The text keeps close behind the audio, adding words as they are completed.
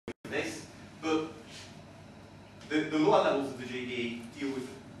The lower levels of the GDE deal with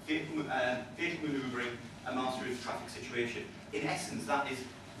vehicle manoeuvring and mastery of the traffic situation. In essence, that is,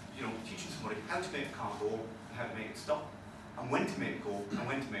 teaching somebody how to make a car go and how to make it stop, and when to make it go and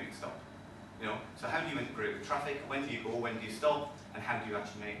when to make it stop. So how do you integrate with traffic? When do you go? When do you stop? And how do you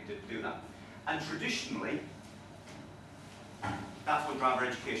actually make it do that? And traditionally, that's what driver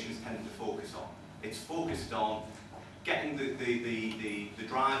education has tended to focus on. It's focused on getting the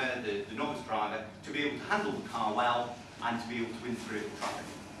driver, the novice driver, to be able to handle the car well and to be able to integrate with traffic.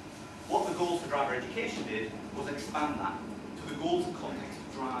 What the goals for driver education did was expand that to the goals and context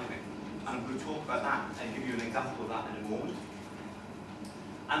of driving. And I'm going to talk about that and give you an example of that in a moment.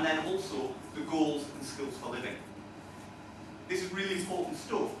 And then also the goals and skills for living. This is really important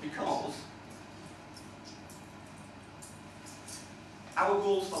stuff because our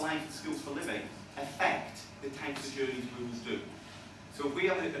goals for life and skills for living affect the types of journeys we will do. So if we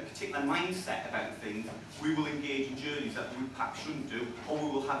have a particular mindset about things, we will engage in journeys that we perhaps shouldn't do, or we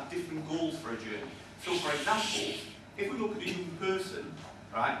will have different goals for a journey. So for example, if we look at a young person,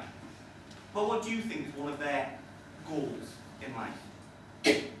 right, well, what do you think is one of their goals in life?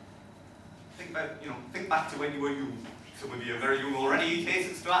 Think about, think back to when you were young. Some of you are very young already,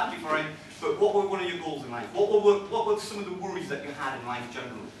 tasted strategy for it. But what were one of your goals in life? What were some of the worries that you had in life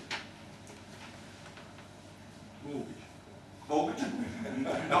generally? Mortgage.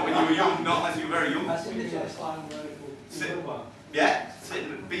 Not when you were young, not as you were very young. Yeah,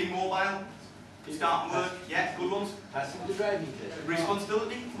 being mobile, starting work, yeah, good ones. Passing the driving test.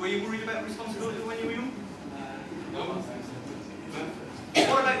 Responsibility, were you worried about responsibility when you were young? No.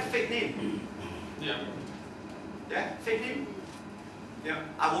 What about fitting in? Yeah. Yeah, fitting in? Yeah,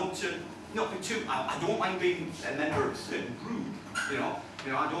 I want to not be too, I don't mind being a member of a certain group,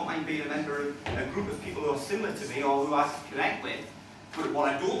 I don't mind being a member of a group of people who are similar to me or who I can connect with, but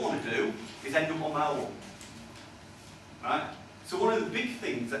what I don't want to do is end up on my own, right? So one of the big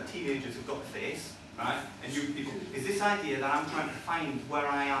things that teenagers have got to face, right, and young people, is this idea that I'm trying to find where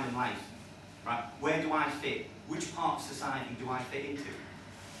I am in life, right? Where do I fit? Which part of society do I fit into,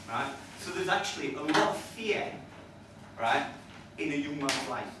 right? So there's actually a lot of fear, right, in a young man's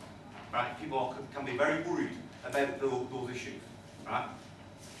life, right? People can be very worried about those issues, right?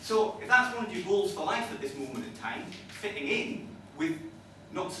 So if that's one of your goals for life at this moment in time, fitting in with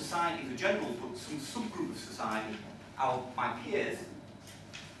not society as a general, but some subgroup of society, my peers,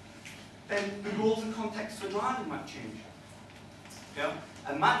 then the goals and context for driving might change.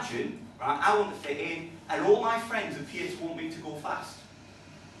 Imagine, right, I want to fit in, and all my friends and peers want me to go fast.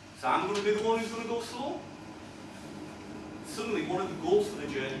 So I'm going to be the one who's going to go slow. Suddenly, one of the goals for the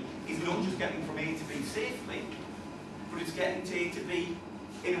journey is not just getting from A to B safely, but it's getting to A to B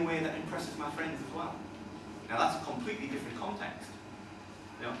in a way that impresses my friends as well. Now that's a completely different context.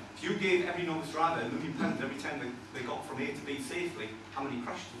 If you gave every novice driver £1 million every time they got from A to B safely, how many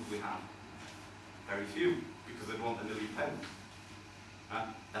crashes would we have? Very few, because they'd want £1 million.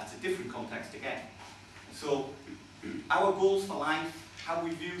 That's a different context again. So our goals for life, how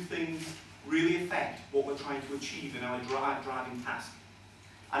we view things, really affect what we're trying to achieve in our driving task.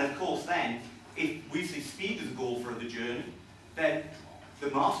 And of course then, if we see speed as a goal for the journey, then the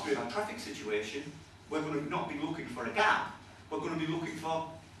mastery of our traffic situation, we're going to not be looking for a gap, we're going to be looking for,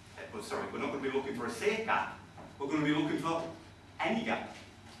 we're not going to be looking for a safe gap, we're going to be looking for any gap.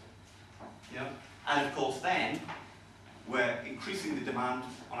 And of course then, we're increasing the demand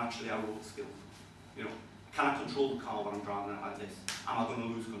on actually our road skills. Can I control the car when I'm driving it like this? Am I going to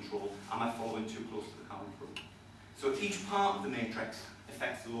lose control? Am I following too close to the car in front? So each part of the matrix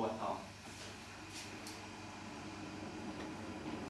affects the lower part.